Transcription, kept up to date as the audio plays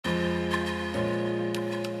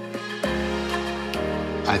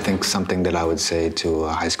I think something that I would say to a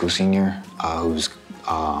high school senior who's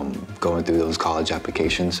going through those college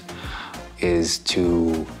applications is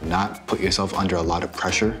to not put yourself under a lot of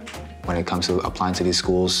pressure when it comes to applying to these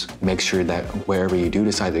schools. Make sure that wherever you do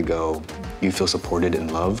decide to go, you feel supported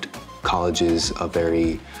and loved. College is a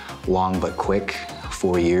very long but quick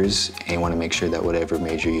 4 years, and you want to make sure that whatever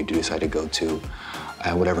major you do decide to go to,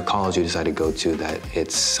 and whatever college you decide to go to, that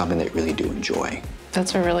it's something that you really do enjoy.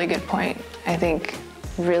 That's a really good point. I think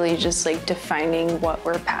really just like defining what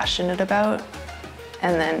we're passionate about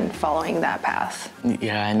and then following that path.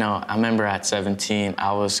 Yeah, I know. I remember at 17,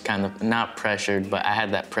 I was kind of not pressured, but I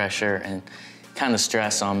had that pressure and kind of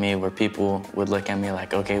stress on me where people would look at me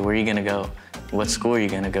like, okay, where are you gonna go? What school are you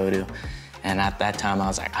gonna go to? And at that time, I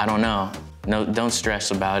was like, I don't know. No, don't stress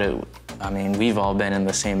about it. I mean, we've all been in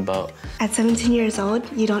the same boat. At 17 years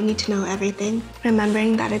old, you don't need to know everything.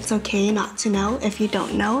 Remembering that it's okay not to know if you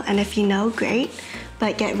don't know, and if you know, great,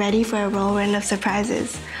 but get ready for a whirlwind of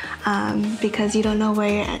surprises because you don't know where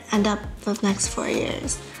you end up the next 4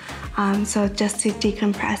 years. So just to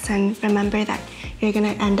decompress and remember that you're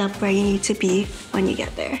gonna end up where you need to be when you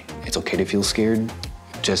get there. It's okay to feel scared.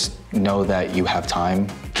 Just know that you have time.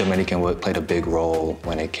 Dominican played a big role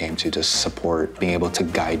when it came to just support, being able to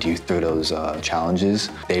guide you through those challenges.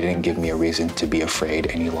 They didn't give me a reason to be afraid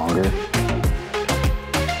any longer.